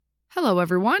Hello,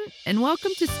 everyone, and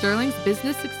welcome to Sterling's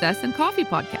Business Success and Coffee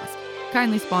Podcast,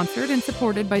 kindly sponsored and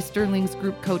supported by Sterling's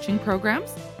group coaching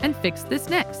programs and Fix This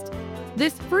Next.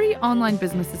 This free online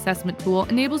business assessment tool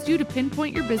enables you to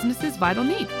pinpoint your business's vital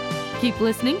need. Keep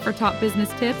listening for top business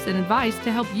tips and advice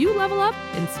to help you level up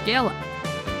and scale up.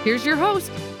 Here's your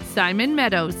host, Simon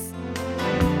Meadows.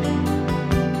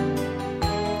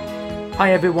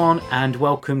 Hi everyone, and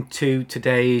welcome to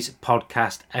today's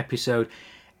podcast episode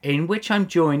in which I'm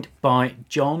joined by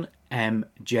John M.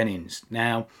 Jennings.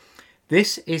 Now,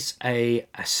 this is a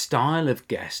style of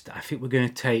guest I think we're going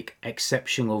to take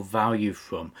exceptional value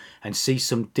from and see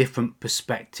some different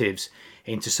perspectives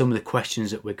into some of the questions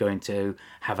that we're going to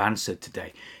have answered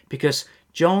today. Because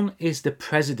John is the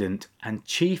president and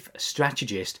chief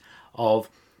strategist of,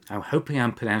 I'm hoping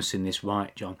I'm pronouncing this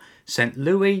right, John, St.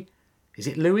 Louis. Is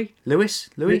it Louis? Louis?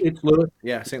 It's Louis.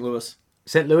 Yeah, St. Louis.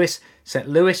 St.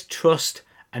 Louis Trust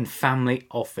and Family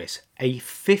Office, a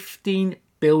 $15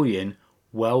 billion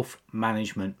wealth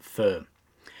management firm.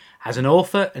 As an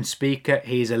author and speaker,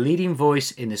 he is a leading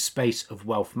voice in the space of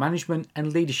wealth management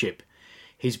and leadership.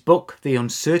 His book, The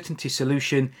Uncertainty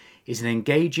Solution, is an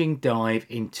engaging dive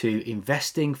into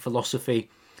investing philosophy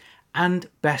and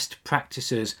best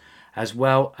practices, as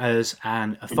well as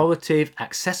an authoritative,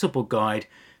 accessible guide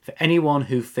for anyone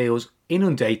who feels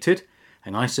inundated,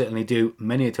 and I certainly do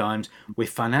many times, with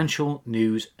financial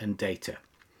news and data.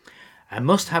 A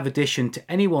must-have addition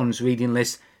to anyone's reading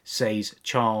list, says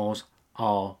Charles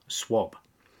R. Schwab.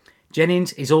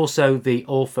 Jennings is also the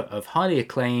author of highly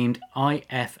acclaimed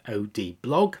IFOD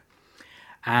blog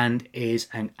and is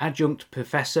an adjunct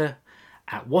professor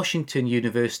at Washington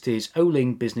University's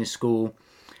Oling Business School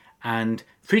and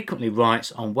frequently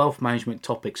writes on wealth management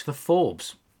topics for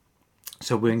Forbes.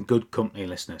 So we're in good company,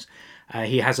 listeners.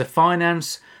 He has a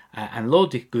finance and law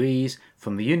degrees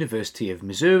from the University of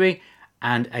Missouri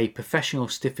and a professional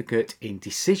certificate in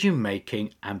decision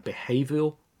making and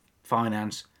behavioral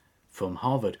finance from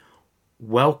Harvard.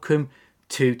 Welcome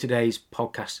to today's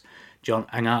podcast, John.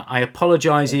 And I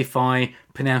apologize if I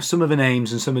pronounce some of the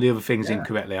names and some of the other things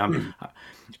incorrectly.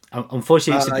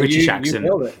 Unfortunately, it's a British accent. You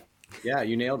nailed it. Yeah,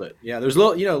 you nailed it. Yeah, there's a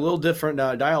little different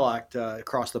dialect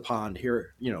across the pond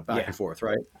here, back and forth,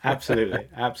 right? Absolutely.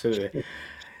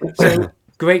 So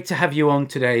great to have you on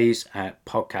today's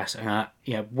podcast.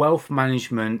 Wealth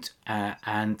management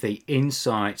and the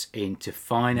insights into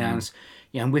finance.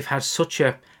 And we've had such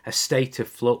a state of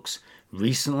flux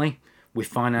recently with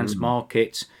finance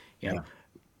markets.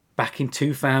 Back in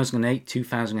 2008,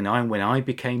 2009, when I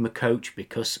became a coach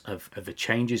because of the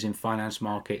changes in finance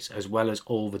markets, as well as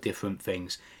all the different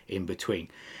things in between.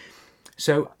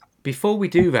 So before we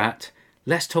do that,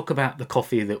 let's talk about the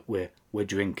coffee that we're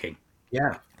drinking.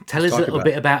 Yeah. Tell us a little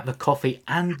bit about the coffee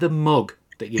and the mug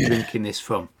that you're drinking this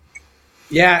from.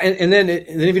 Yeah, and then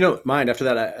if you don't mind, after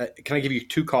that, can I give you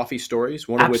two coffee stories?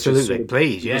 One Absolutely, of which is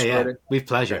please. Yeah, with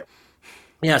pleasure.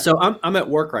 Yeah, so I'm at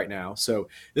work right now. So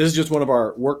this is just one of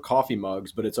our work coffee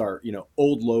mugs, but it's our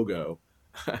old logo.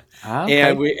 Okay.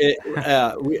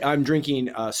 And I'm drinking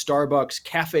Starbucks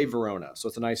Cafe Verona. So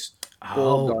it's a nice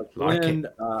bold dark blend.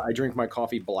 I drink my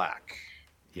coffee black.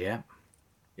 Yeah.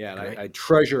 Yeah, and I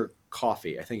treasure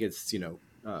coffee. I think it's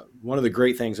one of the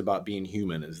great things about being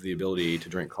human is the ability to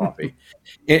drink coffee.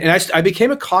 and I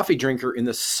became a coffee drinker in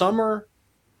the summer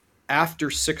after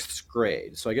 6th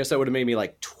grade. So I guess that would have made me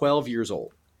like 12 years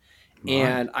old. Right.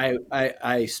 And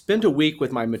I spent a week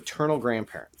with my maternal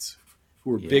grandparents who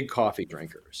were big coffee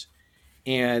drinkers.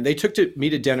 And they took me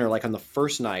to dinner like on the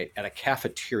first night at a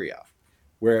cafeteria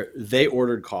where they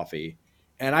ordered coffee.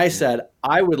 And I said,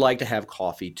 I would like to have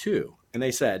coffee too. And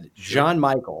they said, John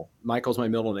Michael's my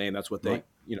middle name. That's what I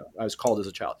was called as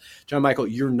a child. John Michael,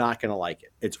 you're not going to like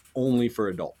it. It's only for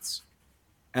adults.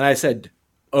 And I said,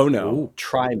 oh no,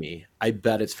 try me. I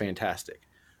bet it's fantastic.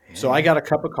 Yeah. So I got a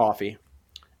cup of coffee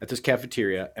at this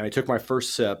cafeteria and I took my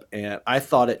first sip and I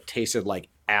thought it tasted like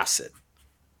acid.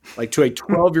 Like to a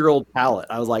 12-year-old palate.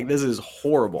 I was like, this is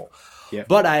horrible. Yeah.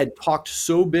 But I had talked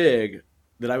so big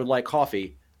that I would like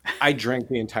coffee. I drank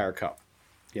the entire cup.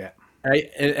 Yeah.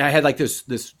 And I had like this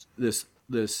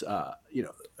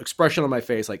expression on my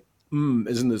face, like,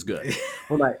 isn't this good?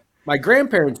 Well, my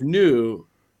grandparents knew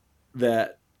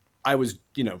that I was,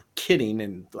 kidding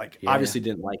and obviously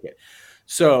didn't like it.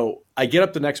 So I get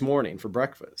up the next morning for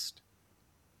breakfast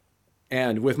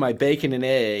and with my bacon and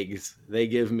eggs, they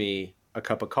give me a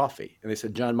cup of coffee and they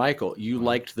said, John Michael, you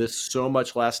liked this so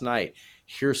much last night.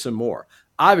 Here's some more.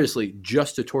 Obviously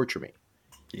just to torture me.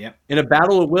 Yeah. In a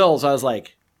battle of wills, I was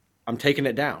like, I'm taking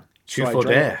it down. Truth or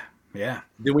dare. Yeah.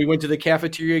 Then we went to the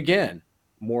cafeteria again.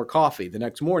 More coffee. The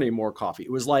next morning, more coffee.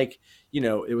 It was like,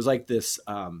 it was like this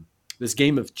this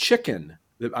game of chicken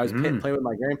that I was playing with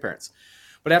my grandparents.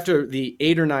 But after the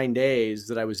 8 or 9 days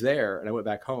that I was there and I went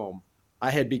back home,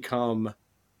 I had become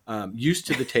used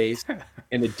to the taste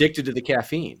and addicted to the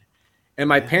caffeine. And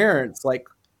my parents like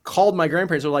called my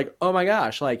grandparents. Were like, "Oh my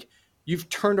gosh, like you've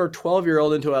turned our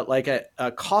 12-year-old into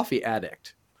a coffee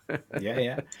addict."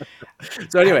 Yeah.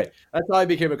 So anyway, that's how I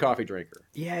became a coffee drinker.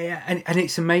 Yeah. And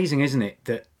it's amazing, isn't it,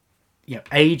 that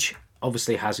age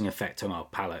obviously has an effect on our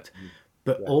palate,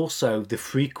 but also the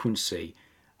frequency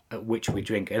at which we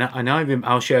drink. And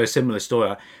I'll share a similar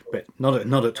story, but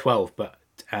not at 12. But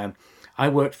I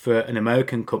worked for an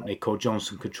American company called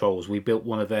Johnson Controls. We built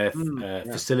one of their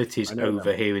facilities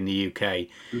over here in the UK,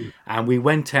 and we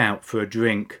went out for a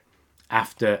drink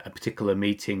after a particular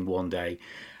meeting one day,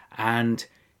 and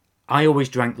I always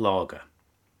drank lager.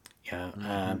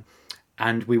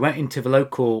 And we went into the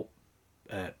local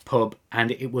pub,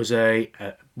 and it was a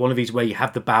one of these where you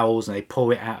have the barrels and they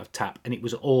pour it out of tap, and it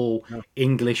was all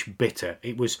English bitter.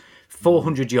 It was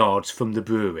 400 yards from the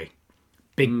brewery,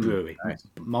 big brewery, nice.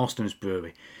 Marston's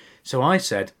Brewery. So I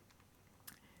said,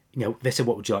 they said,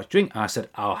 "What would you like to drink?" And I said,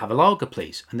 "I'll have a lager,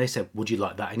 please." And they said, "Would you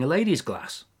like that in a lady's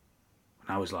glass?"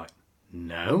 And I was like,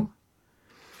 "No."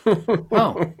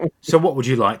 "Oh, so what would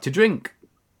you like to drink?"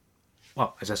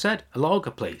 "Well, as I said, a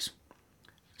lager, please."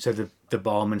 So the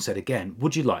barman said again,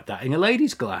 "Would you like that in a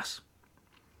lady's glass?"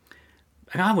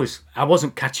 And I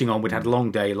wasn't catching on. We'd had a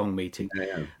long day, a long meeting.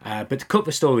 But to cut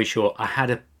the story short, I had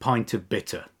a pint of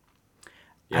bitter.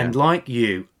 And like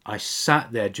you, I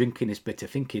sat there drinking this bitter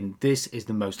thinking, this is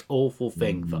the most awful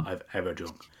thing that I've ever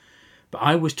drunk. But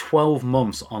I was 12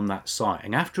 months on that site.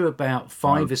 And after about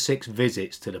 5 or 6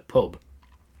 visits to the pub,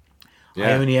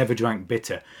 I only ever drank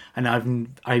bitter, and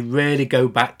I rarely go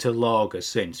back to lager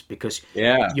since, because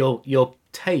your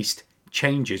taste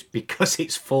changes because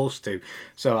it's forced to.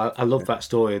 So I love that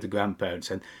story of the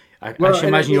grandparents, and I should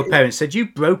imagine your parents said, "You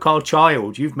broke our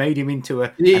child. You've made him into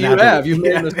a." You've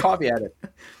made him a coffee addict.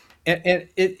 And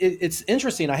it's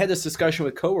interesting. I had this discussion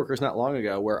with coworkers not long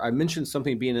ago where I mentioned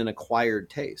something being an acquired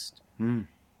taste, and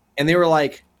they were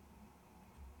like,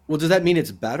 "Well, does that mean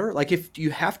it's better? Like, if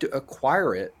you have to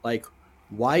acquire it, like,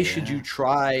 why should you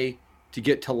try to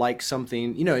get to like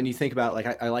something?" And you think about,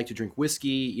 like, I like to drink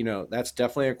whiskey. That's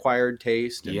definitely an acquired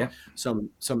taste. And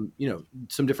some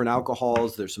different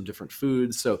alcohols. There's some different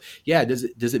foods. So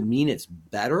does it mean it's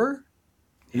better?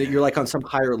 And that you're like on some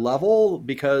higher level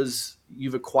because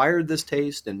you've acquired this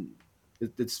taste, and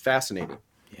it's fascinating.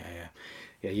 Yeah.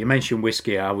 You mentioned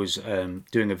whiskey. I was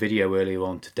doing a video earlier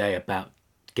on today about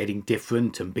getting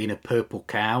different and being a purple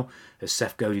cow, as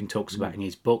Seth Godin talks about in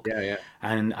his book.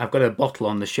 And I've got a bottle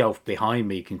on the shelf behind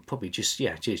me. You can probably just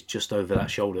over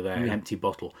that shoulder there, an empty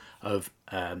bottle of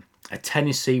a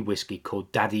Tennessee whiskey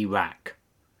called Daddy Rack,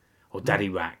 or Daddy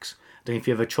Racks. I don't know if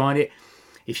you ever tried it.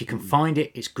 If you can find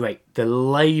it, it's great. The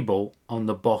label on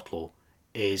the bottle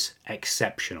is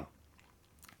exceptional.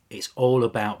 It's all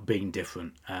about being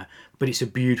different, but it's a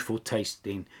beautiful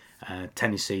tasting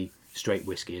Tennessee straight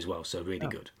whiskey as well, so really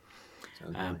good.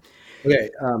 Okay,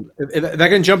 if I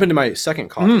can jump into my second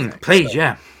coffee thing. Please.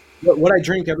 So, what I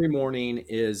drink every morning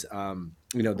is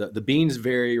the beans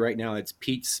vary. Right now it's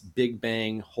Pete's Big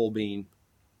Bang whole bean,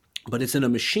 but it's in a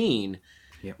machine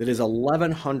that is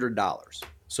 $1,100.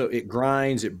 So it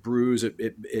grinds, it brews,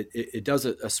 it does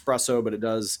an espresso, but it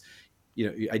does,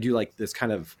 I do like this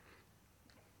kind of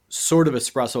sort of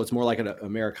espresso. It's more like an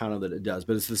Americano that it does,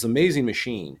 but it's this amazing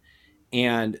machine.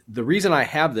 And the reason I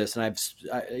have this, and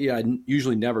I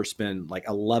usually never spend like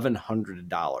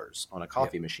 $1,100 on a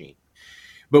coffee machine,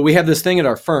 but we have this thing at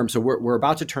our firm. So we're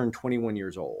about to turn 21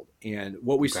 years old, and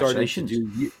what we started to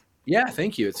do. Yeah,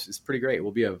 thank you. It's pretty great.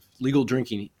 We'll be of legal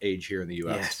drinking age here in the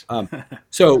U.S. Yes.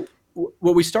 So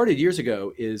what we started years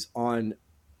ago is on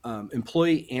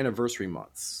employee anniversary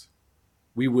months,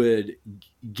 we would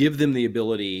give them the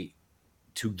ability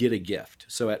to get a gift.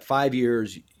 So at 5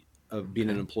 years of being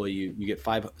an employee, you get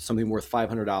something worth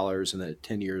 $500, and then at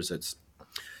 10 years it's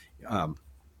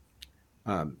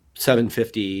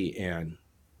 $750, and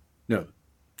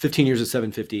 15 years is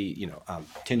 $750.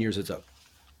 10 years it's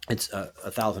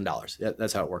 $1,000.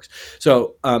 That's how it works.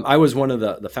 So I was one of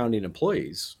the founding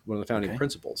employees, one of the founding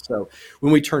principals. So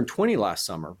when we turned 20 last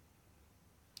summer,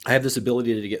 I have this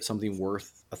ability to get something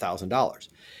worth $1,000,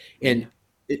 and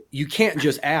you can't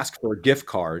just ask for a gift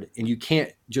card, and you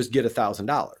can't just get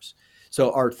 $1,000.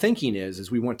 So our thinking is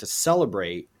we want to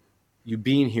celebrate you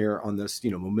being here on this,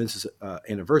 momentous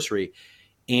anniversary,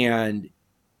 and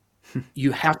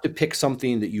you have to pick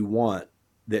something that you want.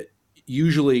 That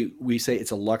usually we say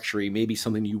it's a luxury, maybe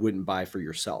something you wouldn't buy for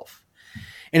yourself.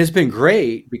 And it's been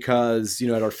great because,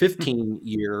 at our 15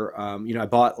 year, I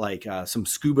bought like some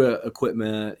scuba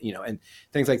equipment, and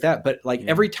things like that. But like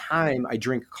every time I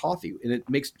drink coffee, and it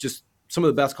makes just some of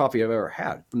the best coffee I've ever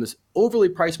had from this overly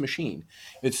priced machine.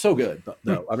 It's so good,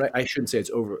 though. I shouldn't say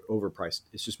it's overpriced.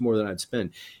 It's just more than I'd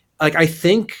spend. Like I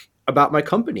think about my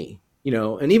company,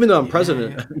 and even though I'm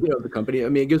president, of the company, I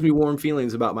mean, it gives me warm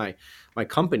feelings about my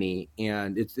company,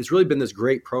 and it's really been this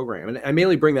great program. And I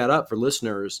mainly bring that up for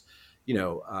listeners,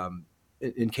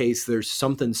 in case there's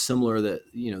something similar that,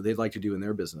 they'd like to do in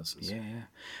their businesses. Yeah.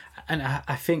 And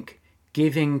I think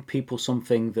giving people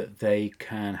something that they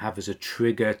can have as a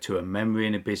trigger to a memory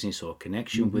in a business or a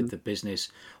connection with the business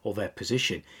or their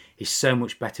position is so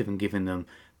much better than giving them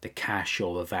the cash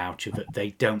or the voucher that they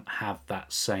don't have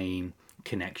that same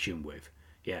connection with.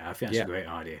 Yeah, I think that's a great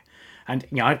idea. And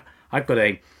I've got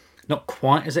a not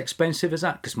quite as expensive as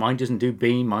that because mine doesn't do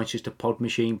bean. Mine's just a pod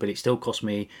machine, but it still cost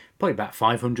me probably about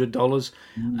 $500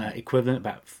 equivalent,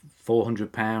 about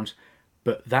 £400.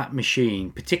 But that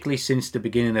machine, particularly since the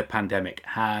beginning of the pandemic,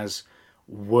 has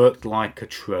worked like a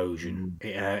Trojan.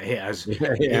 It has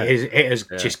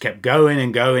just kept going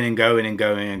and going and going and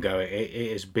going and going.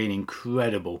 It has been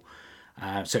incredible.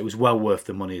 So it was well worth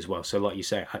the money as well. So like you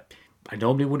say, I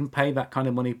normally wouldn't pay that kind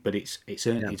of money, but it's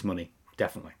earned its money,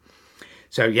 definitely.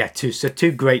 So yeah,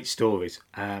 two great stories.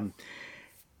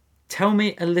 Tell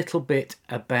me a little bit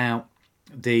about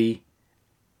the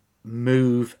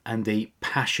move and the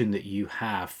passion that you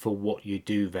have for what you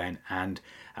do then and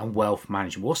wealth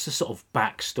management. What's the sort of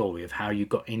backstory of how you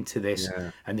got into this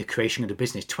and the creation of the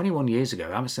business 21 years ago?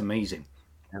 That's amazing.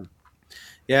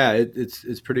 Yeah,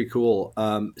 it's pretty cool.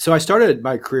 So I started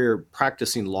my career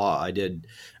practicing law. I did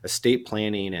estate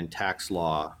planning and tax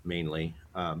law mainly,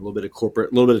 a little bit of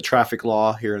corporate, a little bit of traffic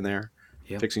law here and there,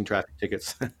 fixing traffic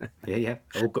tickets. Yeah.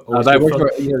 I worked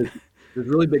for this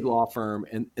really big law firm,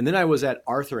 and then I was at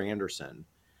Arthur Andersen,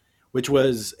 which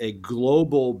was a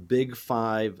global Big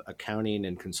Five accounting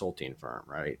and consulting firm,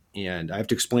 right? And I have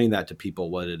to explain that to people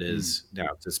what it is now.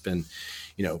 It's been,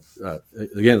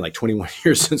 again, like 21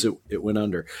 years since it went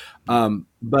under.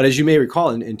 But as you may recall,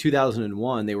 in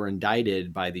 2001, they were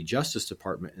indicted by the Justice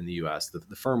Department in the U.S.,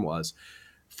 the firm was,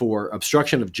 for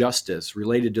obstruction of justice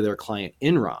related to their client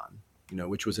Enron,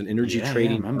 which was an energy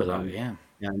trading remember firm. that, yeah.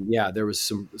 And there was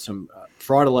some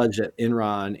fraud alleged at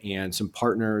Enron, and some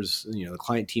partners, the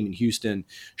client team in Houston,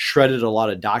 shredded a lot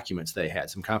of documents they had,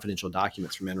 some confidential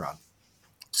documents from Enron.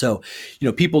 So,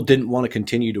 people didn't want to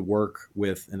continue to work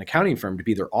with an accounting firm to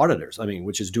be their auditors. I mean,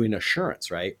 which is doing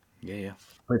assurance, right? Yeah.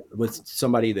 With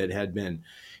somebody that had been,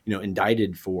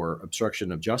 indicted for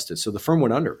obstruction of justice. So the firm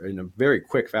went under in a very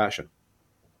quick fashion.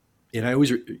 And I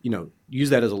always,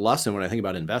 use that as a lesson when I think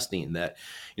about investing, that,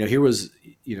 here was,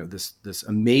 this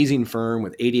amazing firm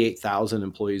with 88,000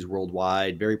 employees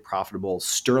worldwide, very profitable,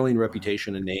 sterling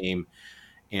reputation and name.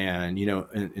 And,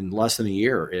 in less than a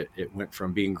year, it went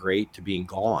from being great to being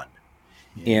gone.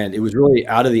 Yeah. And it was really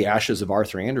out of the ashes of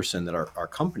Arthur Andersen that our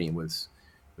company was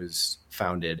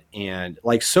founded. And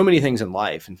like so many things in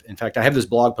life, in fact, I have this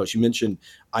blog post. You mentioned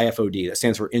IFOD, that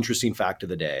stands for Interesting Fact of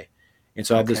the Day. And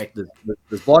so I have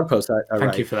this blog post I write.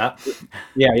 Thank you for that.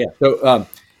 Yeah. So,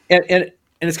 and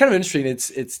it's kind of interesting.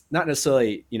 It's not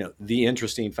necessarily, the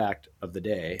interesting fact of the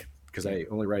day, because I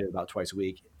only write it about twice a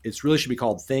week. It really should be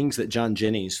called Things That John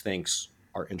Jennings Thinks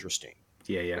Are Interesting.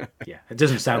 Yeah. It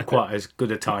doesn't sound quite as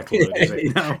good a title, does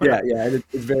it? No. Yeah.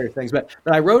 It's various things. But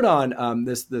I wrote on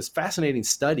this fascinating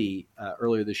study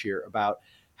earlier this year about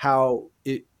how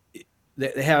they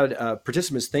had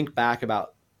participants think back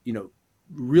about,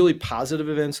 really positive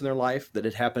events in their life that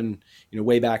had happened,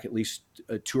 way back at least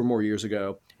 2 or more years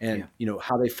ago, and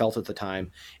how they felt at the time,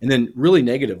 and then really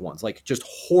negative ones, like just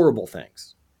horrible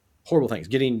things,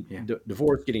 getting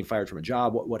divorced, getting fired from a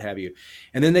job, what have you.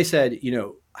 And then they said,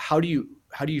 how do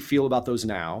you feel about those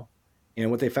now?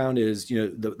 And what they found is,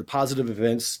 the positive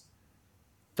events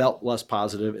felt less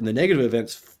positive, and the negative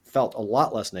events felt a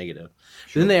lot less negative.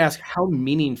 Sure. Then they asked, how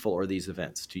meaningful are these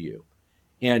events to you?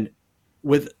 And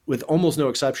with almost no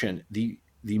exception, the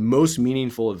most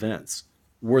meaningful events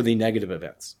were the negative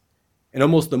events, and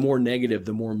almost the more negative,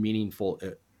 the more meaningful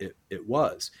it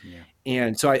was. Yeah.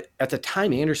 And so at the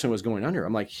time Andersen was going under,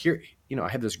 I'm like, here, I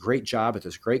have this great job at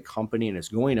this great company, and it's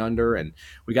going under, and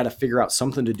we got to figure out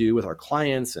something to do with our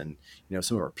clients and,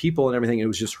 some of our people and everything. It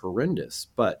was just horrendous.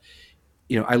 But,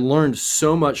 I learned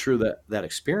so much through that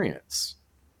experience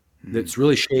that's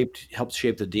really helped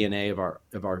shape the DNA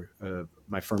of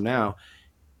my firm now.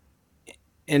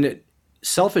 And it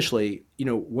selfishly,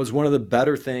 was one of the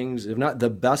better things, if not the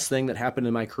best thing that happened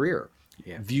in my career.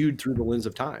 viewed through the lens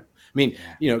of time. I mean,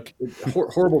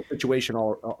 horrible situation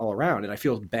all around. And I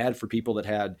feel bad for people that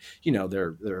had,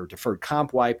 their deferred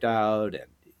comp wiped out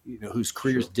and, whose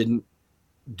careers didn't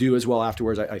do as well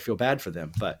afterwards. I feel bad for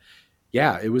them. But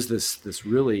yeah, it was this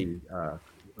really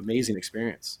amazing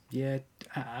experience. Yeah.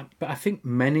 But I think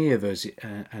many of us,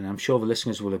 and I'm sure the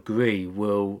listeners will agree,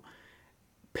 will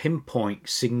pinpoint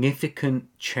significant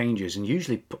changes, and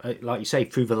usually, like you say,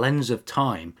 through the lens of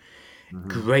time,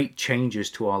 great changes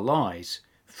to our lives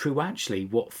through actually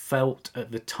what felt at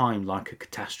the time like a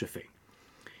catastrophe.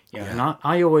 And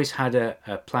I always had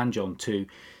a plan, John, to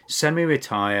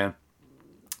semi-retire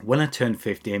when I turned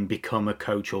 50 and become a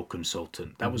coach or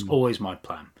consultant. That was always my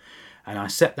plan. And I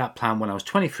set that plan when I was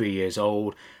 23 years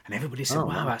old, and everybody said,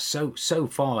 wow, that's so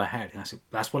far ahead. And I said,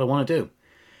 that's what I want to do.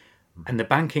 And the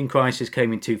banking crisis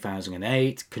came in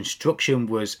 2008. Construction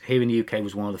was, here in the UK,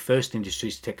 was one of the first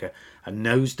industries to take a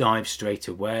nosedive straight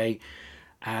away.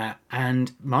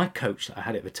 And my coach that I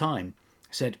had at the time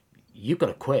said, you've got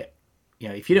to quit.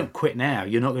 If you don't quit now,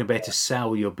 you're not going to be able to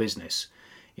sell your business.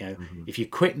 If you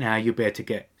quit now, you'll be able to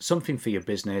get something for your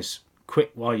business.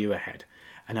 Quit while you're ahead.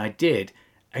 And I did.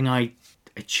 And I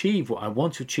achieved what I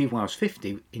wanted to achieve when I was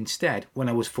 50 instead when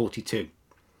I was 42.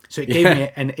 So it gave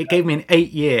me an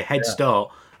 8-year head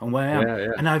start on where I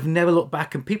am. And I've never looked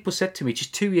back. And people said to me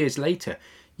just 2 years later,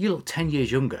 you look 10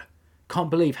 years younger. Can't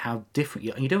believe how different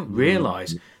you are. And you don't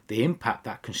realize the impact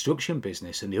that construction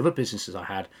business and the other businesses I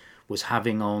had was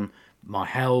having on my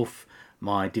health,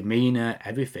 my demeanor,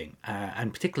 everything.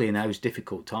 And particularly in those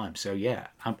difficult times. So yeah,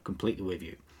 I'm completely with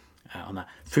you on that.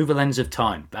 Through the lens of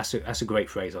time. That's a great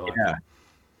phrase. I like that.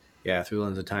 Yeah, through the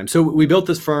lens of time. So we built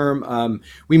this firm.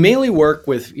 We mainly work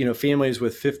with families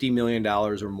with $50 million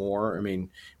or more. I mean,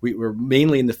 we're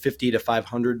mainly in the $50 to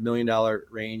 $500 million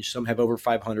range. Some have over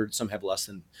 500, some have less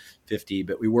than 50.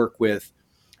 But we work with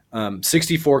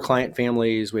 64 client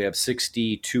families. We have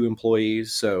 62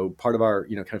 employees. So part of our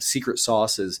kind of secret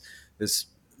sauce is this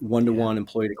 1-to-1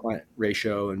 employee to client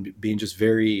ratio and being just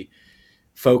very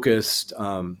focused,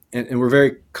 and we're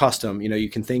very custom. You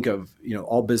can think of,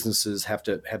 all businesses have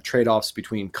to have trade-offs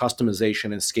between customization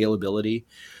and scalability.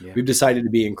 We've decided to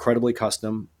be incredibly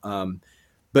custom,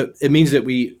 but it means that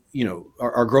we,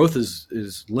 our growth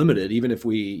is limited, even if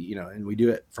we, and we do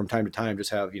it from time to time, just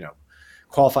have,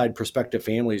 qualified prospective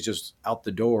families just out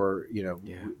the door.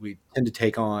 We tend to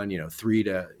take on, 3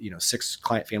 to 6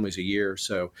 client families a year.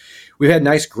 So we've had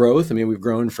nice growth. I mean, we've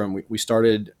grown from, we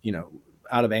started,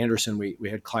 out of Anderson, we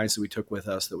had clients that we took with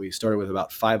us that we started with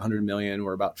about 500 million.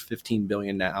 We're about 15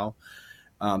 billion now.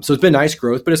 So it's been nice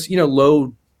growth, but it's,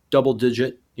 low double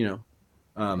digit,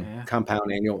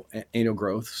 compound annual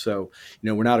growth. So,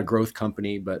 we're not a growth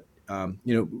company, but, and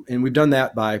we've done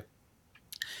that by,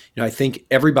 I think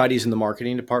everybody's in the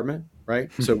marketing department, right?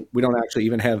 So we don't actually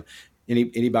even have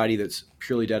anybody that's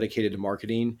purely dedicated to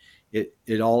marketing.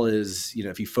 It all is,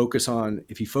 if you focus on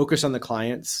the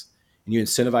clients, and you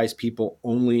incentivize people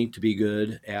only to be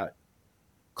good at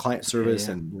client service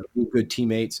and be good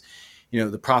teammates,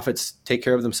 the profits take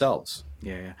care of themselves.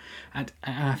 Yeah. And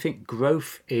I think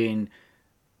growth in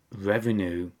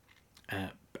revenue,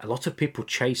 a lot of people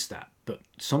chase that, but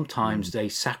sometimes they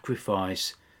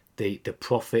sacrifice the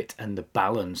profit and the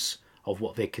balance of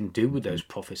what they can do with those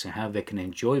profits and how they can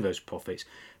enjoy those profits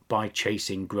by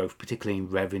chasing growth, particularly in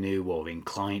revenue or in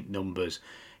client numbers.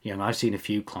 I've seen a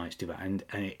few clients do that, and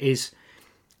it is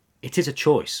a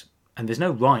choice, and there's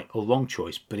no right or wrong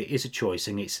choice, but it is a choice,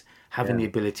 and it's having the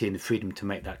ability and the freedom to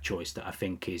make that choice that I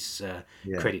think is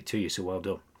credit to you. So well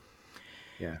done.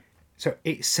 Yeah. So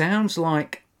it sounds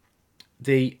like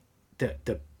the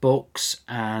books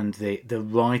and the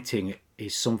writing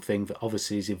is something that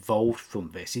obviously has evolved from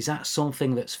this. Is that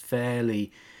something that's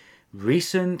fairly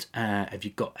recent? Have you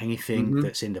got anything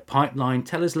that's in the pipeline?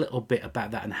 Tell us a little bit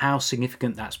about that and how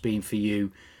significant that's been for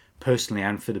you personally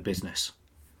and for the business.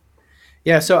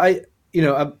 Yeah, so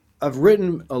I've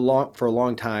written for a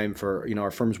long time for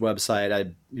our firm's website.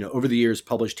 I over the years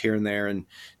published here and there in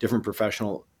different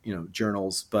professional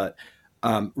journals, but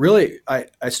really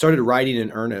I started writing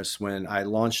in earnest when I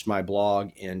launched my blog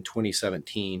in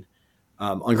 2017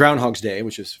 on Groundhog's Day,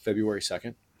 which is February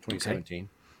 2nd, 2017. Okay.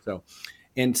 So.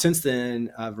 And since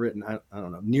then, I've written, I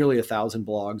don't know, nearly 1,000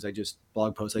 blog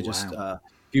posts. I just a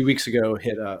few weeks ago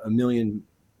hit a million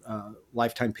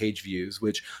lifetime page views,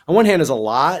 which on one hand is a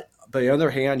lot, but on the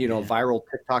other hand, a viral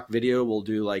TikTok video will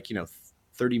do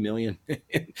 30 million,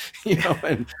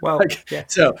 and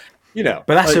so, but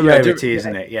that's a rarity,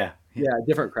 isn't it? Yeah. Yeah.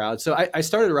 Different crowd. So I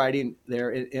started writing there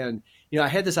and I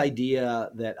had this idea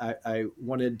that I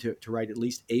wanted to write at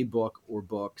least a book or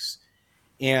books.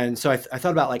 And so I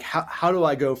thought about like, how do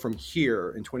I go from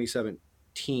here in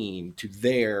 2017 to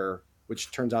there,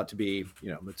 which turns out to be,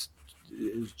 it's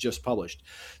just published.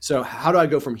 So how do I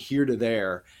go from here to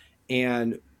there?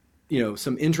 And,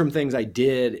 some interim things I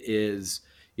did is,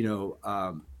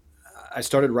 I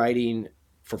started writing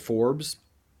for Forbes.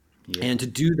 Yeah. And to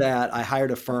do that, I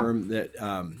hired a firm that,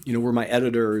 were my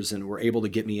editors and were able to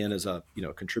get me in as a,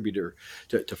 contributor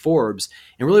to Forbes.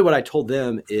 And really what I told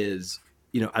them is,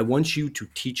 I want you to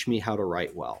teach me how to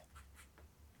write well.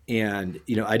 And,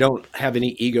 I don't have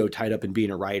any ego tied up in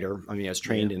being a writer. I mean, I was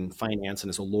trained in finance and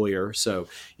as a lawyer. So,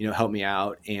 help me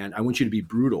out. And I want you to be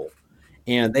brutal.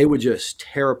 And they would just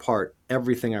tear apart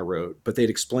everything I wrote, but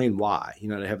they'd explain why,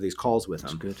 to have these calls with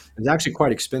them. Good. It was actually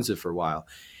quite expensive for a while.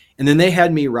 And then they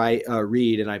had me read,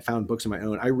 and I found books of my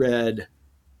own. I read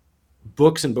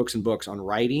books and books and books on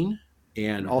writing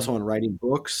and also on writing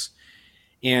books.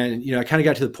 And, I kind of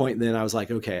got to the point then I was like,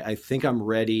 okay, I think I'm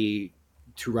ready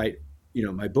to write,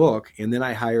 my book. And then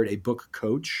I hired a book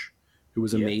coach who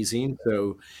was amazing.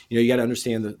 So, you got to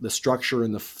understand the structure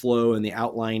and the flow and the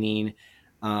outlining.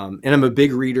 And I'm a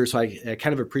big reader. So I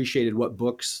kind of appreciated what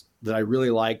books that I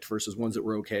really liked versus ones that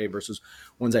were okay versus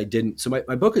ones I didn't. So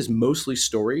my book is mostly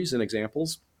stories and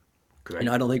examples. Correct.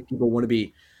 I don't think people want to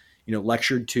be,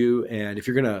 lectured to. And if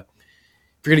you're going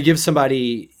to give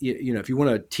somebody, if you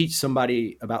want to teach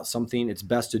somebody about something, it's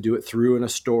best to do it through in a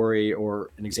story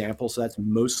or an example. So that's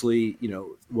mostly,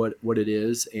 what it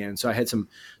is. And so I had some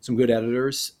good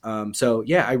editors. So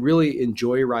yeah, I really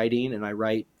enjoy writing, and I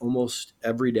write almost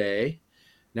every day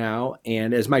now.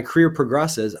 And as my career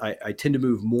progresses, I tend to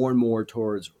move more and more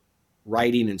towards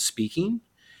writing and speaking,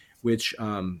 which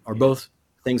are both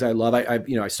things I love.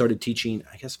 I started teaching,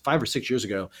 I guess 5 or 6 years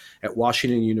ago at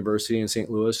Washington University in St.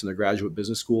 Louis in the Graduate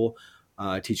Business School.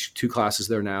 I teach 2 classes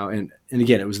there now. And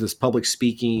again, it was this public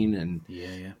speaking, and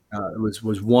it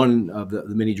was one of the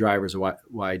many drivers of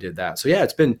why I did that. So yeah,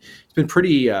 it's been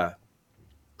pretty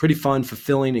fun,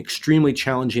 fulfilling, extremely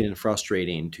challenging and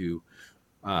frustrating to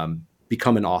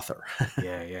become an author.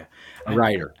 A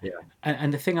writer. Yeah.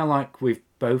 And the thing I like with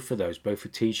both of those, both the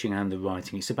teaching and the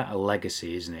writing, it's about a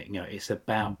legacy, isn't it? It's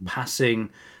about passing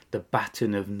the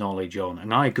baton of knowledge on.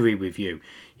 And I agree with you.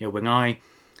 When I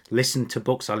listen to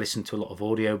books, I listen to a lot of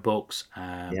audio books.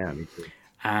 Me too.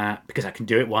 Because I can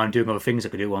do it while I'm doing other things. I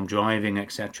can do it while I'm driving,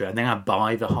 etc. And then I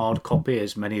buy the hard copy,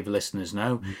 as many of the listeners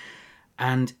know.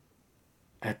 And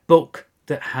a book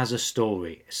that has a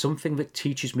story, something that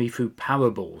teaches me through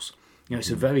parables. It's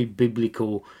a very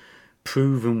biblical,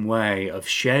 proven way of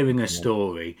sharing a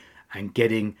story and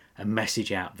getting a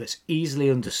message out that's easily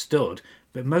understood.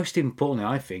 But most importantly,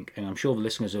 I think, and I'm sure the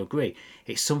listeners will agree,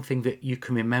 it's something that you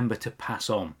can remember to pass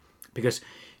on. Because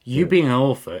you being an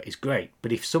author is great,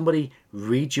 but if somebody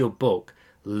reads your book,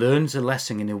 learns a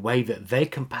lesson in a way that they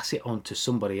can pass it on to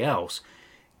somebody else,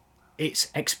 it's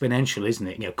exponential, isn't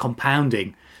it?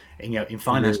 Compounding, in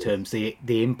finance terms, the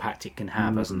impact it can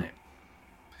have, hasn't it?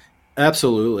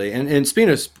 Absolutely. And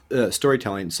speaking of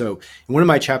storytelling, so in one of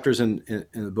my chapters in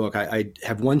the book, I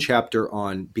have one chapter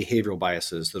on behavioral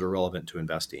biases that are relevant to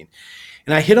investing.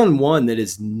 And I hit on one that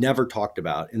is never talked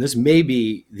about. And this may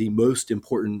be the most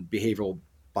important behavioral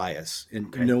bias, and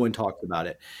no one talks about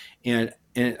it. And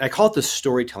I call it the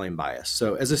storytelling bias.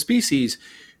 So as a species,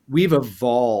 we've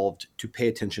evolved to pay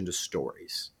attention to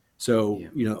stories. So,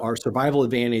 our survival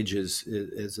advantage is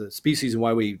a species, and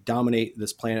why we dominate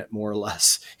this planet more or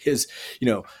less is,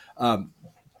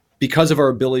 because of our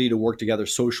ability to work together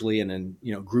socially and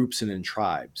in, groups and in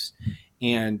tribes.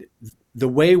 And the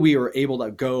way we are able to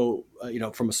go,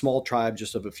 from a small tribe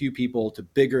just of a few people to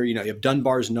bigger, you have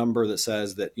Dunbar's number that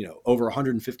says that, over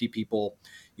 150 people,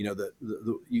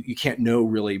 you can't know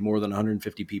really more than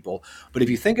 150 people. But if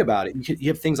you think about it, you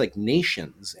have things like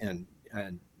nations and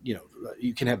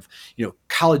you can have,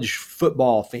 college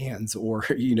football fans or,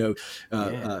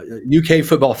 UK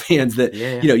football fans that,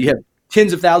 you have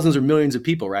tens of thousands or millions of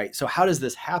people, right? So how does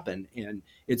this happen? And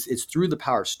it's through the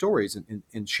power of stories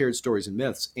and shared stories and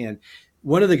myths. And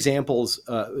one of the examples,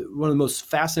 one of the most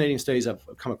fascinating studies I've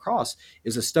come across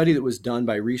is a study that was done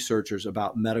by researchers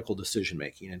about medical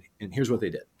decision-making. And here's what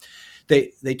they did.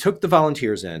 They took the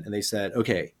volunteers in and they said,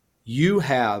 okay, you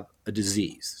have a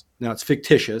disease. Now it's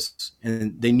fictitious,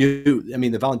 and they knew. I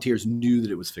mean, the volunteers knew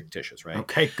that it was fictitious, right?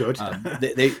 Okay, good.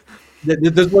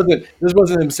 This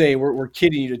wasn't them saying we're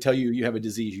kidding you to tell you have a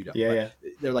disease you don't. Yeah.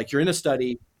 They're like, you're in a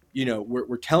study.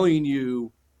 We're telling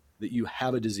you that you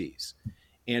have a disease,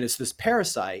 and it's this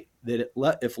parasite that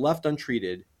if left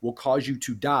untreated will cause you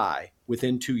to die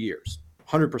within 2 years,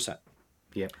 100%.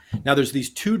 Yeah. Now there's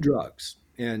these 2 drugs,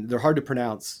 and they're hard to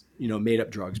pronounce, made up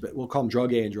drugs, but we'll call them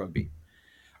drug A and drug B.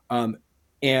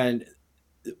 And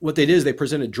what they did is they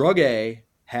presented drug A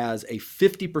has a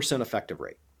 50% effective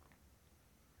rate.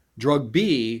 Drug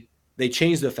B, they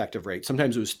changed the effective rate.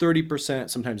 Sometimes it was 30%,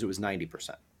 sometimes it was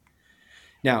 90%.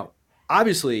 Now,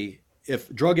 obviously,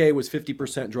 if drug A was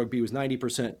 50%, drug B was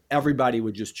 90%, everybody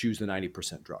would just choose the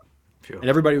 90% drug. Sure. And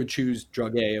everybody would choose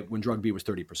drug A when drug B was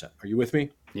 30%. Are you with me?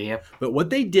 Yeah. But what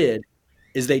they did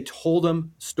is they told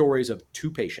them stories of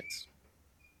two patients.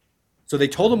 So they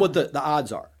told them what the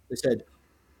odds are. They said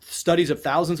studies of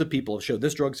thousands of people have showed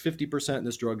this drug's 50% and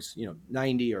this drug's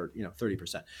 90 or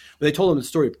 30%. But they told them the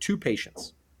story of two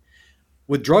patients.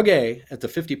 With drug A at the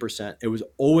 50%, it was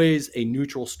always a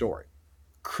neutral story.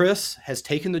 Chris has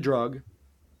taken the drug.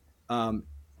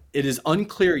 It is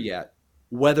unclear yet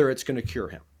whether it's going to cure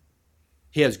him.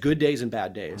 He has good days and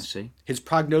bad days. I see. His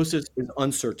prognosis is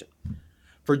uncertain.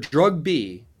 For drug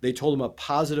B, they told him a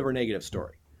positive or negative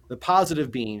story. The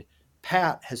positive being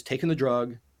Pat has taken the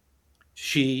drug.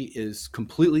 She is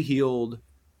completely healed.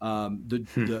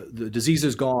 The disease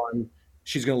is gone.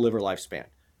 She's going to live her lifespan.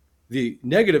 The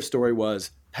negative story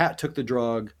was Pat took the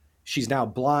drug. She's now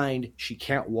blind. She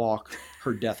can't walk.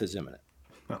 Her death is imminent.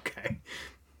 Okay.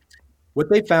 What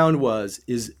they found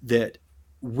is that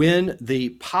when the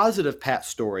positive Pat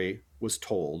story was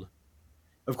told,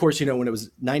 of course, when it was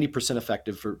 90%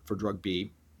 effective for drug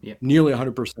B, yep, nearly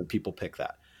 100% people pick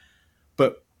that.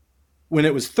 But when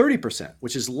it was 30%,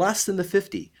 which is less than the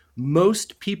 50,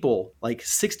 most people, like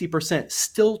 60%,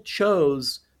 still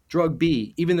chose drug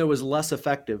B, even though it was less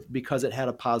effective because it had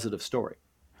a positive story.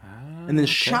 And then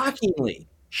okay.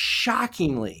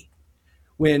 shockingly,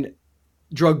 when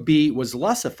drug B was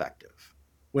less effective,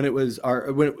 when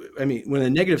a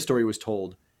negative story was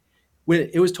told, when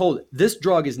it was told this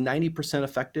drug is 90%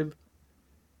 effective,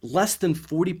 less than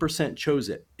 40% chose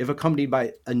it if accompanied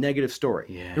by a negative story.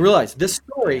 Yeah. And realize this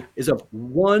story is of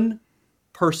one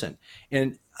person.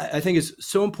 And I think it's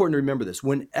so important to remember this.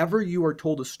 Whenever you are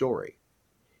told a story,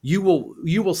 you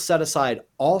will set aside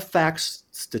all facts,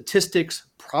 statistics,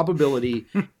 probability,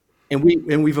 and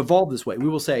we've evolved this way. We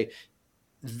will say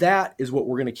that is what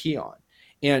we're going to key on.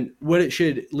 And what it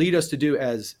should lead us to do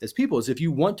as people is if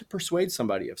you want to persuade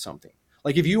somebody of something,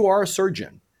 like if you are a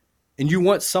surgeon and you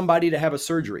want somebody to have a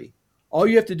surgery, all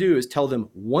you have to do is tell them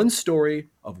one story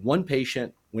of one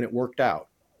patient when it worked out,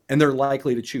 and they're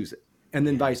likely to choose it. And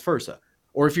then vice versa.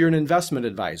 Or if you're an investment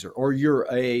advisor or you're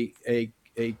a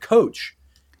coach,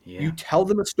 you tell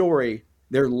them a story,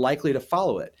 they're likely to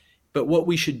follow it. But what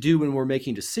we should do when we're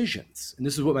making decisions, and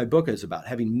this is what my book is about,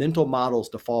 having mental models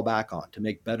to fall back on to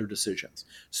make better decisions,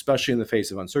 especially in the face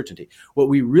of uncertainty. What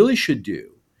we really should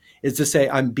do is to say,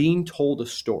 I'm being told a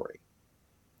story.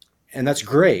 And that's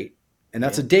great. And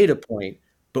that's a data point.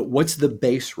 But what's the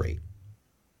base rate?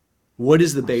 What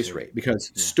is the base rate?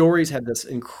 Because stories have this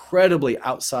incredibly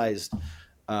outsized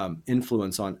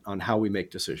influence on how we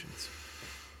make decisions.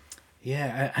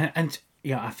 Yeah. And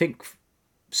I think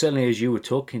certainly as you were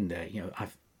talking there,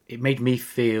 it made me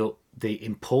feel the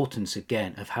importance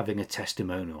again of having a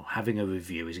testimonial, having a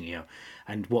review, isn't it?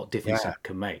 And what difference that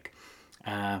can make.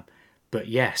 But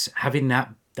yes, having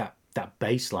that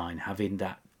baseline, having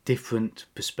that different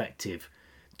perspective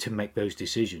to make those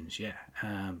decisions,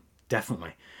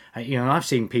 definitely. I've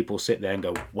seen people sit there and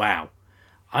go, "Wow,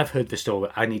 I've heard the story.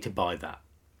 I need to buy that,"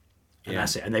 and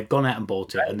that's it. And they've gone out and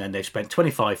bought it, and then they've spent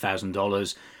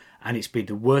 $25,000. And it's been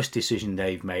the worst decision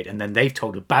they've made. And then they've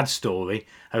told a bad story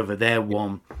over their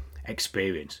one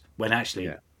experience, when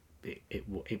actually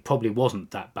it probably wasn't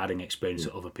that bad an experience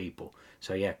to other people.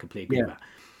 So completely agree with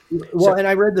that. Well, and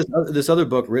I read this other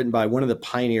book written by one of the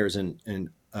pioneers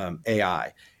in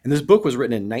AI. And this book was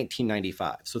written in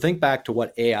 1995. So think back to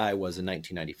what AI was in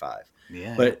 1995.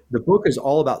 But the book is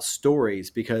all about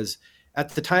stories because at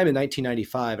the time in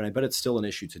 1995, and I bet it's still an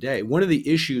issue today, one of the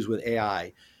issues with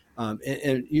AI,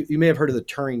 and you may have heard of the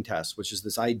Turing test, which is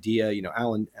this idea,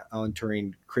 Alan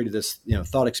Turing created this,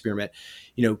 thought experiment.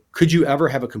 Could you ever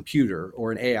have a computer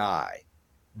or an AI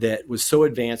that was so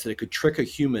advanced that it could trick a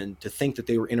human to think that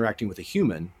they were interacting with a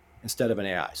human instead of an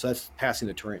AI? So that's passing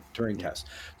the Turing test.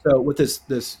 So what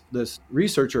this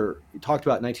researcher talked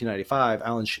about in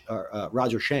 1995,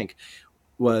 Roger Schenck,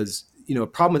 was, a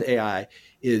problem with AI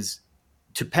is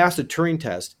to pass the Turing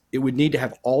test, it would need to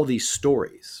have all these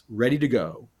stories ready to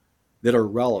go that are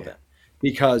relevant,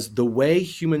 because the way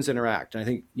humans interact, and I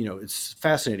think, it's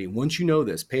fascinating. Once you know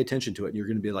this, pay attention to it, and you're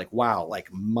going to be like, wow,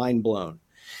 like mind blown,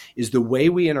 is the way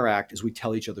we interact is we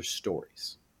tell each other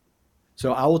stories.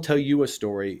 So I will tell you a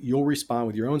story. You'll respond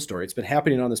with your own story. It's been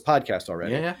happening on this podcast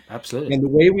already. Yeah, absolutely. And the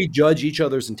way we judge each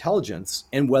other's intelligence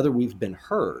and whether we've been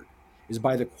heard is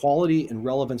by the quality and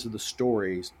relevance of the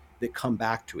stories that come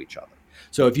back to each other.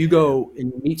 So if you go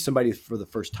and you meet somebody for the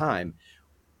first time,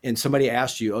 and somebody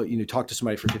asked you, oh, talk to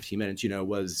somebody for 15 minutes,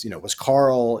 was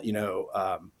Carl,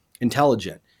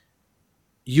 intelligent?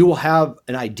 You will have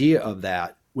an idea of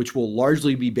that, which will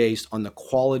largely be based on the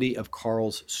quality of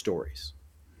Carl's stories.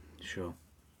 Sure.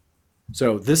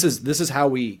 So this is how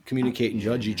we communicate and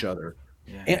judge each other.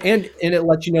 Yeah. And it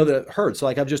lets you know that it heard. So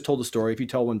like I've just told a story. If you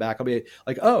tell one back, I'll be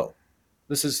like, oh,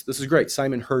 this is great.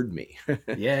 Simon heard me.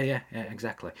 yeah,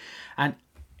 exactly. And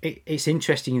it's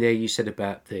interesting there you said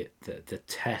about the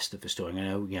test of the story. I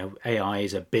know, AI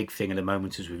is a big thing at the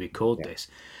moment as we record this.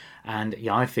 And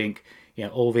I think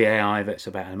all the AI that's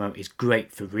about at the moment is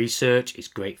great for research, it's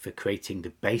great for creating the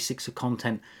basics of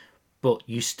content, but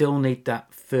you still need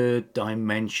that third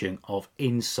dimension of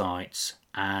insights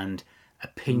and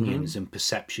opinions and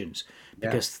perceptions,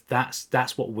 because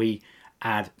that's what we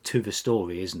add to the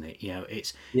story, isn't it?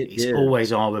 It's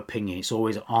always our opinion, it's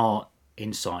always our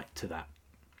insight to that.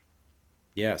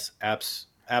 Yes,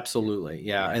 absolutely.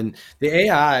 Yeah. And the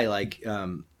AI, like,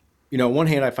 on one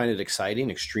hand, I find it exciting,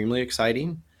 extremely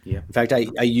exciting. Yeah. In fact, I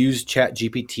use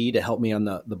ChatGPT to help me on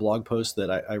the blog post that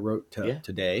I wrote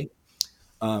today.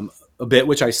 A bit,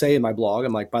 which I say in my blog.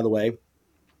 I'm like, by the way,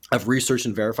 I've researched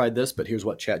and verified this, but here's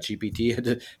what ChatGPT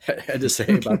had to say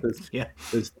about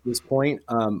this this point.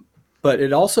 But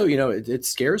it also, it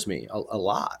scares me a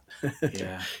lot.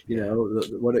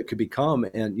 What it could become.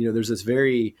 And there's this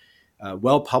very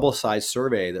well-publicized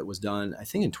survey that was done, I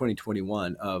think in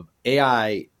 2021, of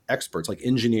AI experts, like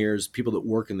engineers, people that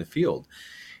work in the field.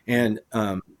 And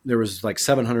there was like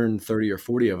 730 or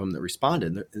 40 of them that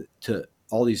responded to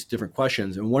all these different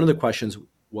questions. And one of the questions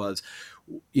was,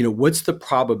 what's the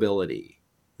probability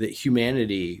that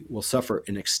humanity will suffer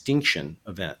an extinction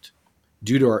event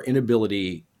due to our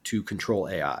inability to control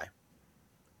AI?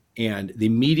 And the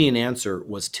median answer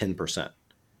was 10%,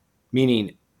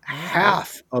 meaning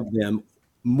half of them,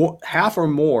 half or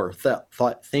more,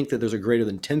 think that there's a greater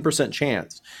than 10%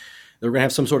 chance they're going to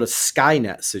have some sort of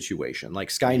Skynet situation, like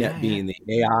Skynet being the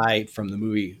AI from the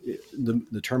movie,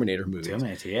 the Terminator movie.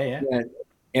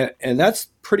 And that's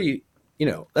pretty,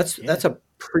 that's a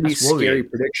pretty scary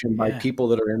prediction by people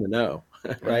that are in the know,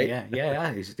 right?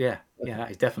 That is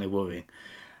definitely worrying.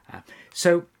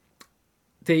 So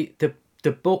the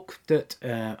book that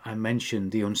I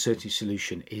mentioned, The Uncertainty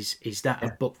Solution, is that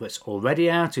a book that's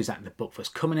already out? Is that the book that's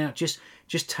coming out? Just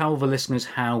tell the listeners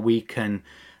how we can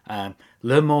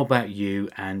learn more about you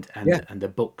and the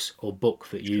books or book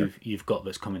that you've got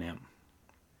that's coming out.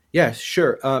 Yeah,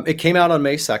 sure. It came out on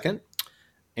May 2nd,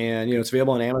 and it's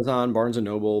available on Amazon, Barnes and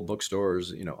Noble,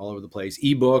 bookstores, all over the place.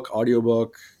 Ebook,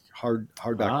 audiobook,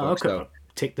 hardback book. Okay. So,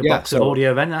 tick the box of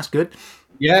audio then. That's good.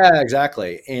 Yeah,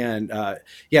 exactly. And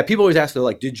people always ask, they're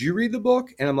like, "Did you read the book?"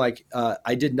 And I'm like,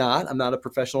 "I did not. I'm not a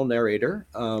professional narrator."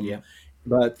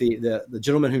 But the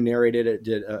gentleman who narrated it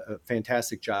did a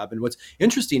fantastic job. And what's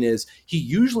interesting is he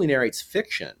usually narrates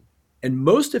fiction, and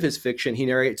most of his fiction he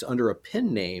narrates under a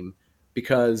pen name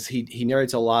because he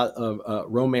narrates a lot of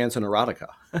romance and erotica.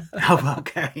 Oh,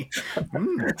 okay.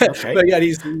 Okay. But yeah,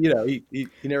 he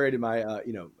narrated my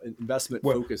investment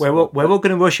focus. We're all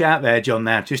going to rush out there, John,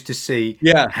 now just to see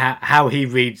how he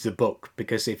reads the book,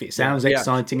 because if it sounds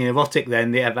exciting and erotic,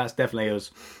 then that's definitely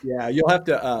us. Yeah, you'll have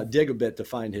to dig a bit to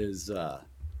find his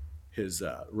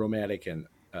romantic and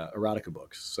erotica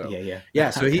books. So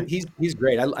so he's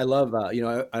great. I love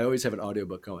I always have an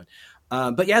audiobook going.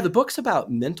 But the book's about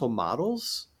mental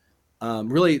models.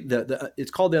 Really, it's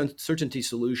called The Uncertainty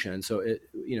Solution. So in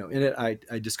it,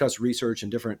 I discuss research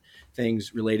and different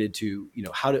things related to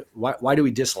why do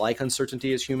we dislike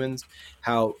uncertainty as humans?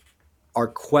 How our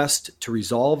quest to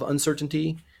resolve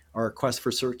uncertainty, our quest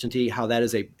for certainty, how that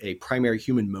is a primary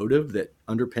human motive that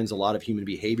underpins a lot of human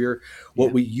behavior.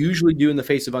 What we usually do in the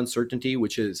face of uncertainty,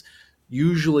 which is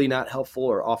usually not helpful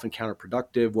or often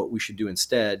counterproductive, what we should do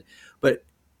instead. But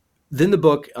then the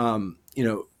book,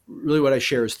 really what I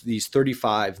share is these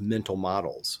 35 mental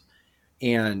models.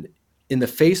 And in the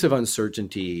face of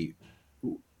uncertainty,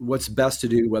 what's best to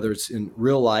do, whether it's in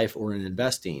real life or in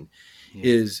investing,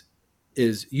 is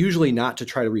usually not to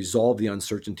try to resolve the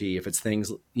uncertainty if it's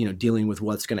things, dealing with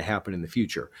what's going to happen in the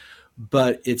future.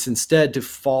 But it's instead to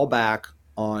fall back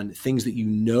on things that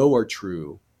are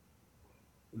true,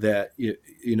 that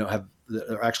that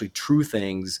are actually true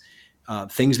things,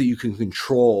 things that you can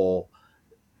control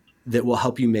that will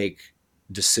help you make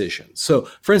decisions. So,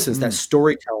 for instance, that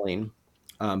storytelling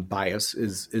bias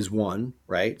is one,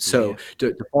 right? So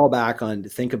to fall back on, to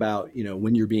think about,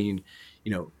 when you're being,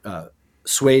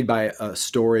 swayed by a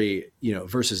story,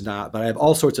 versus not. But I have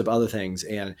all sorts of other things,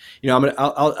 and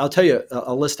I'll tell you,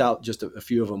 I'll list out just a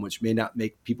few of them, which may not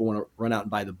make people want to run out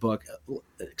and buy the book,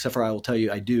 except for I will tell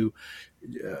you I do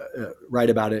write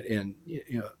about it in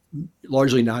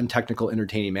largely non-technical,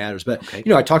 entertaining matters. But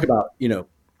okay. I talk about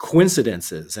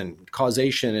coincidences and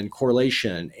causation and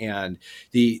correlation, and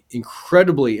the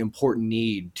incredibly important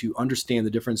need to understand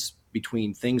the difference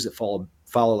between things that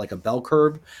follow like a bell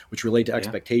curve, which relate to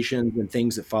expectations, and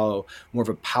things that follow more of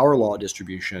a power law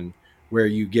distribution, where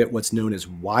you get what's known as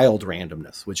wild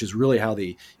randomness, which is really how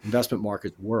the investment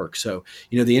markets work. So,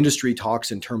 the industry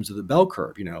talks in terms of the bell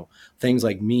curve, things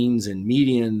like means and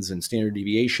medians and standard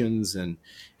deviations and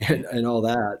all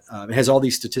that. It has all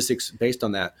these statistics based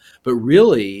on that, but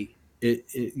really the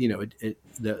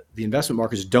investment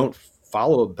markets don't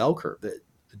follow a bell curve. It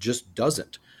just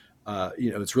doesn't.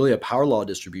 It's really a power law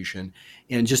distribution,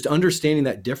 and just understanding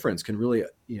that difference can really,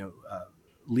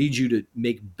 lead you to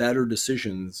make better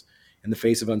decisions in the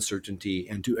face of uncertainty,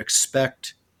 and to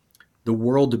expect the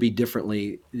world to be different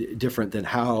than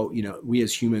how, we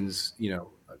as humans,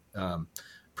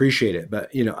 appreciate it. But,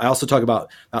 I also talk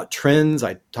about trends.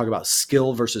 I talk about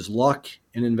skill versus luck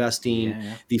in investing,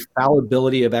 the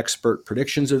fallibility of expert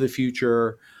predictions of the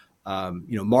future,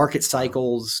 market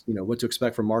cycles, what to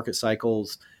expect from market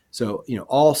cycles. So,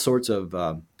 all sorts of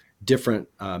different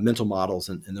mental models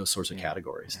in those sorts of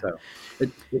categories. So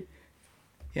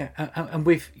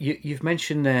and you've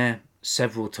mentioned there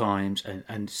several times,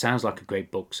 and sounds like a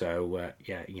great book. So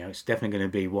it's definitely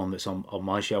going to be one that's on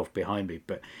my shelf behind me.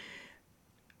 But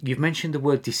you've mentioned the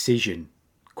word decision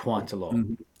quite a lot.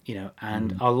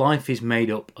 And our life is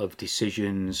made up of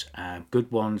decisions,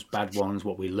 good ones, bad ones,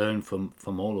 what we learn from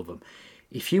all of them.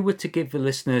 If you were to give the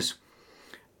listeners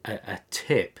a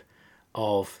tip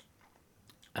of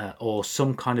or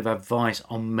some kind of advice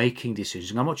on making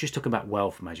decisions, and I'm not just talking about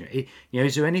wealth management,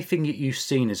 is there anything that you've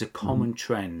seen as a common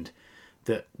trend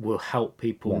that will help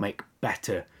people make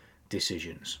better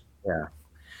decisions?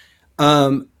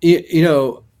 I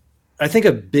think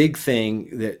a big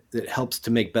thing that helps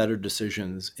to make better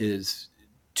decisions is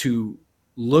to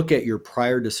look at your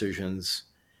prior decisions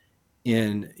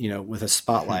with a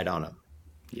spotlight on them.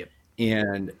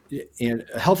 And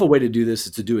a helpful way to do this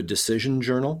is to do a decision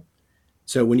journal.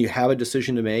 So when you have a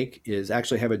decision to make, is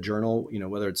actually have a journal,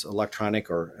 whether it's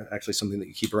electronic or actually something that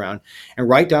you keep around, and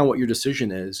write down what your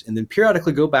decision is, and then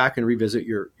periodically go back and revisit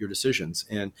your decisions.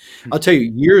 And I'll tell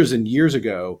you, years and years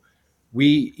ago,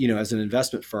 we, as an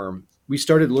investment firm, we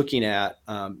started looking at,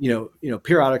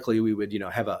 periodically we would,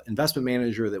 have an investment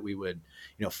manager that we would,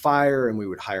 fire, and we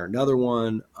would hire another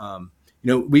one.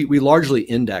 We largely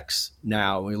index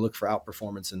now. We look for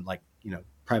outperformance in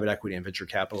private equity and venture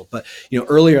capital. But,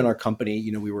 earlier in our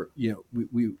company, we were,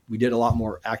 we did a lot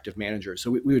more active managers. So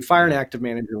we would fire an active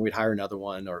manager and we'd hire another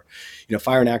one, or,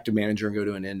 fire an active manager and go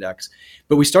to an index.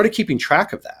 But we started keeping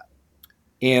track of that.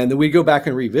 And then we'd go back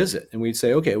and revisit, and we'd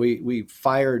say, okay, we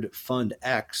fired fund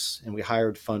X and we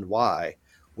hired fund Y.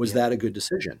 Was that a good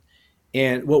decision?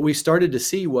 And what we started to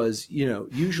see was,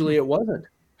 usually it wasn't.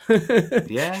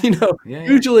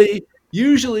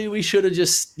 Usually we should have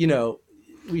just, wrote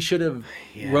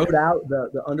out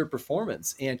the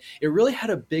underperformance. And it really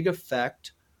had a big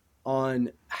effect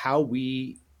on how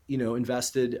we,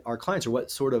 invested our clients, or what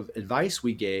sort of advice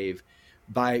we gave,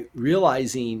 by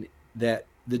realizing that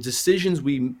the decisions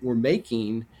we were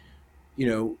making,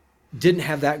 didn't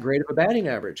have that great of a batting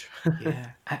average.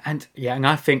 And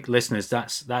I think, listeners,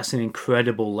 that's an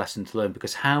incredible lesson to learn,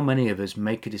 because how many of us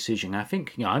make a decision? I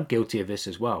think I'm guilty of this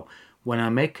as well. When I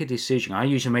make a decision, I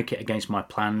usually make it against my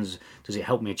plans. Does it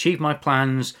help me achieve my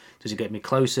plans? Does it get me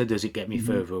closer? Does it get me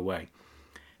further away?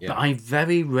 But I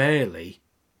very rarely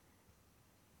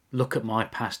look at my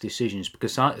past decisions,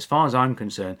 because as far as I'm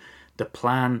concerned,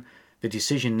 the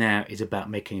decision now is about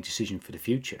making a decision for the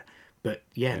future. But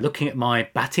looking at my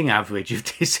batting average of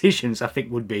decisions, I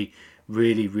think would be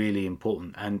really, really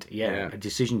important. And a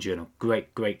decision journal,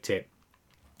 great tip.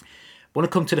 I want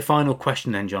to come to the final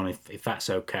question then, John, if that's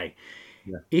okay.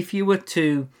 If you were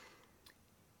to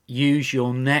use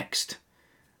your next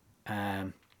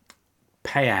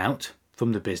payout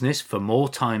from the business for more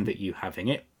time that you have in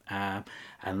it,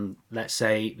 and let's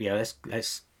say,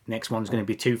 let's next one's going to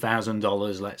be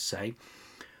 $2,000, let's say,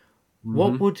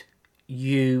 what would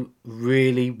you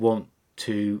really want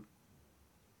to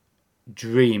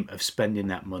dream of spending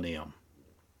that money on?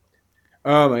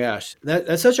 Oh my gosh,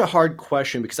 that's such a hard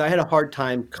question, because I had a hard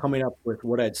time coming up with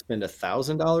what I'd spend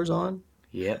 $1,000 on.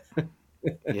 Yeah.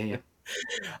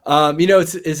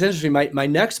 It's interesting. My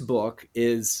next book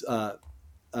is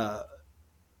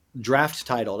draft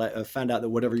title. I found out that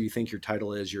whatever you think your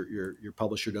title is, your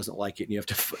publisher doesn't like it, and you have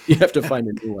to find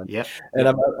a new one. Yep. And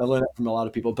I learned that from a lot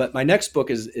of people. But my next book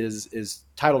is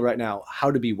titled right now,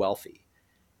 How to Be Wealthy.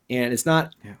 And it's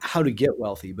not how to get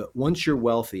wealthy, but once you're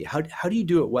wealthy, how do you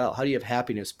do it well? How do you have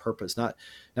happiness, purpose, not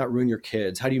ruin your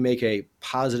kids? How do you make a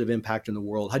positive impact in the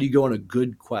world? How do you go on a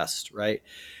good quest, right?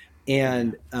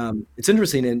 And it's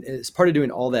interesting, and it's part of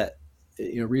doing all that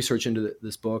research into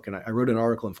this book. And I wrote an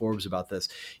article in Forbes about this.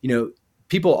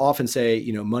 People often say,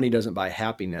 money doesn't buy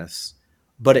happiness,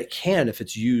 but it can if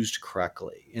it's used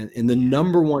correctly. And the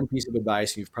number one piece of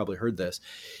advice, and you've probably heard this,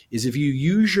 is if you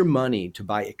use your money to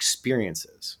buy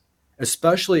experiences,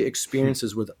 especially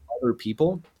experiences with other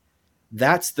people,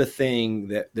 that's the thing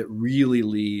that really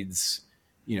leads,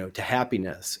 to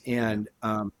happiness. And,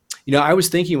 I was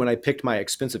thinking when I picked my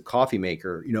expensive coffee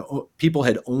maker, people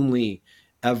had only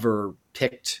ever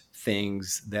picked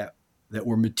things that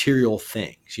were material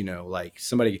things, like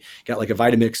somebody got like a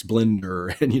Vitamix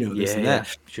blender and, this and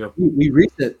that. Sure. We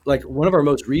recent, like one of our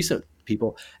most recent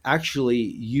people actually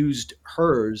used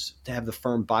hers to have the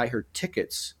firm buy her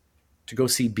tickets to go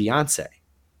see Beyonce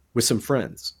with some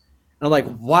friends. And I'm like,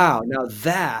 wow,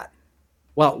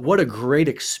 what a great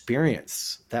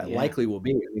experience that likely will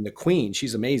be. I mean, the Queen,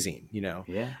 she's amazing,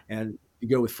 and you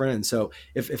go with friends. So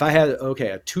if I had, a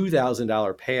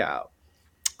 $2,000 payout,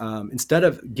 instead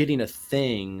of getting a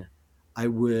thing, I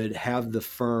would have the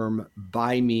firm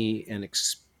buy me an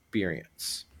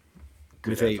experience.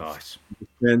 Good advice.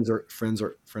 Friends or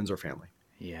family.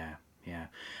 Yeah.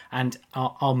 And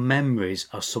our memories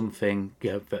are something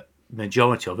that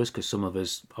majority of us, because some of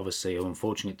us obviously are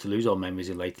unfortunate to lose our memories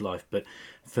in later life. But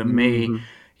for me,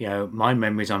 my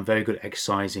memories, I'm very good at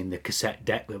exercising the cassette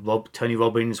deck that Tony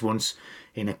Robbins once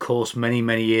in a course many,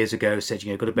 many years ago said,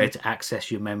 you've got to be able to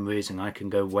access your memories, and I can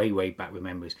go way, way back with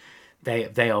memories.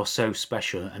 They are so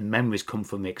special, and memories come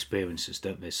from the experiences,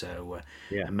 don't they? So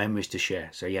memories to share.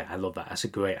 So I love that. That's a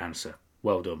great answer.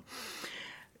 Well done.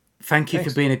 Thank you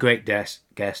for being a great guest.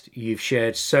 You've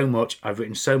shared so much. I've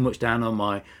written so much down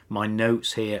on my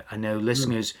notes here. I know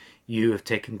listeners, you have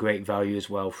taken great value as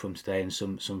well from today, and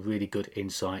some really good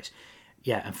insights.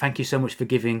 And thank you so much for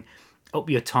giving up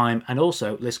your time. And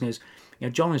also, listeners,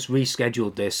 John has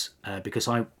rescheduled this because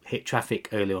I hit traffic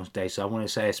early on today. So I want to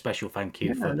say a special thank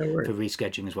you for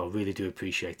rescheduling as well. Really do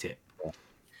appreciate it.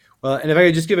 Well, and if I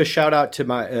could just give a shout out to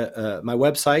my my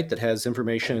website that has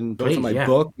information both on my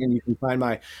book, and you can find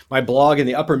my blog in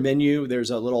the upper menu.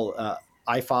 There's a little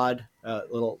iPod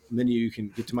little menu you can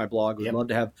get to my blog. We'd love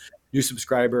to have new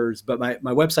subscribers. But my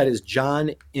website is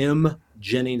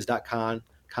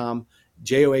johnmjennings.com.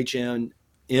 JOHN,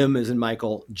 M as in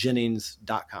Michael,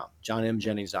 Jennings.com.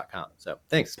 johnmjennings.com. So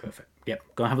thanks. Perfect. Yep.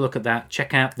 Go and have a look at that.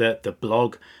 Check out the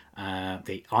blog.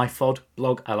 The iFod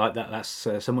blog, I like that. That's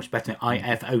so much better than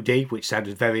IFOD, which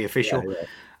sounded very official.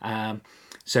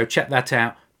 So check that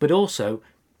out. But also,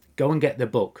 go and get the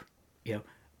book.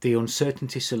 The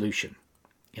Uncertainty Solution.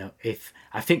 If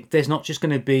I think there's not just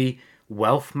going to be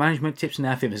wealth management tips in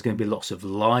there, I think there's going to be lots of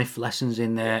life lessons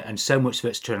in there, and so much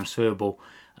that's transferable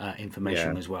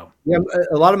information as well.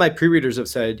 A lot of my pre-readers have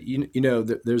said,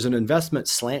 there's an investment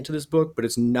slant to this book, but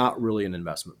it's not really an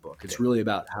investment book. It's really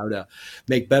about how to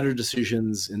make better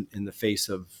decisions in the face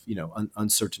of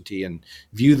uncertainty, and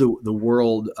view the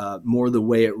world more the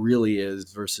way it really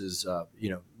is versus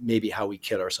maybe how we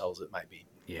kid ourselves it might be.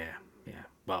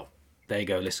 Well, there you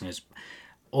go, listeners.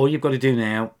 All you've got to do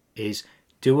now is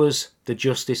do us the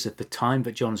justice of the time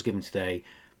that John's given today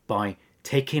by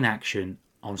taking action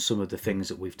on some of the things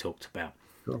that we've talked about.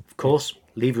 Of course,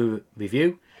 leave a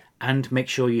review and make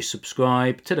sure you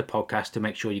subscribe to the podcast to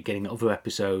make sure you're getting other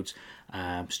episodes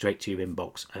straight to your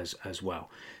inbox as well.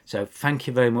 So thank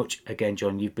you very much again,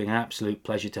 John. You've been an absolute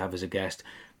pleasure to have as a guest.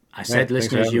 I said,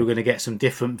 listeners, you were going to get some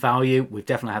different value. We've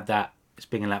definitely had that. It's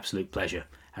been an absolute pleasure.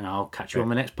 And I'll catch you on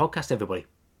the next podcast, everybody.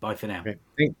 Bye for now.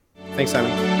 Thanks,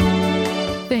 Simon.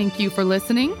 Thank you for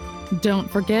listening.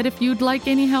 Don't forget, if you'd like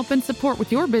any help and support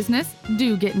with your business,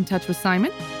 do get in touch with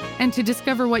Simon. And to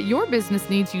discover what your business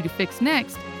needs you to fix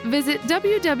next, visit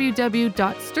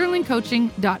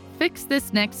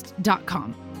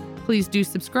www.sterlingcoaching.fixthisnext.com. Please do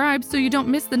subscribe so you don't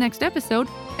miss the next episode,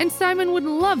 and Simon would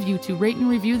love you to rate and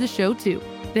review the show too.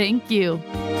 Thank you.